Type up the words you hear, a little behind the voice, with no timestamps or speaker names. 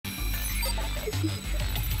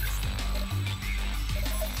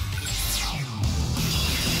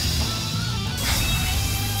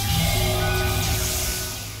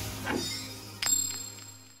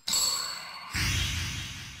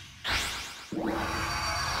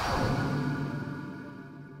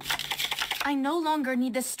I no longer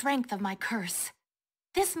need the strength of my curse.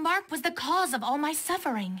 This mark was the cause of all my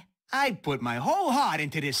suffering. I put my whole heart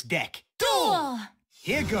into this deck. Duel!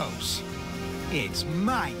 Here goes. It's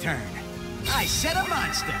my turn. I set a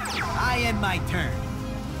monster. I end my turn.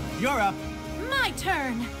 You're up. My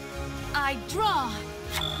turn. I draw.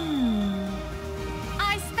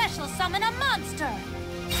 I special summon a monster.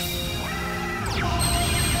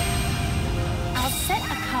 I'll set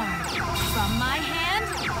a card. From my hand,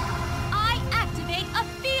 I activate a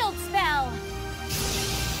field spell.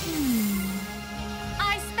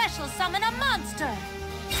 I special summon a monster.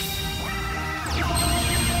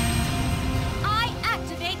 I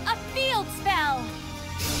activate a field spell.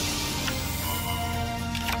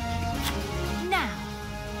 Now,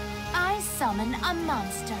 I summon a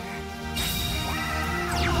monster.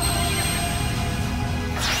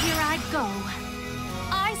 Here I go.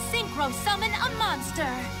 I synchro summon a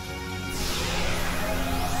monster.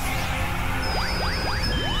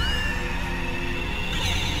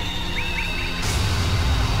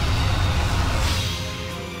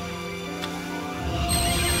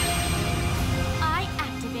 I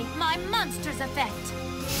activate my monster's effect.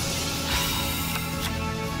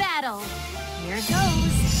 Battle. Here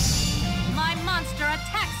goes. My monster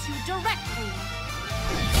attacks you directly.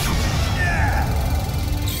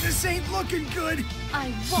 This ain't looking good.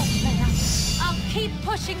 I won't let up. I'll keep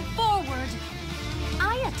pushing forward.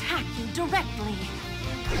 I attack you directly.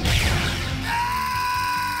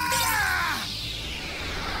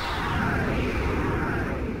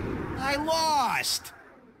 I lost.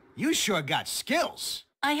 You sure got skills.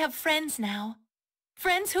 I have friends now.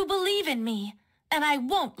 Friends who believe in me, and I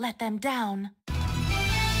won't let them down.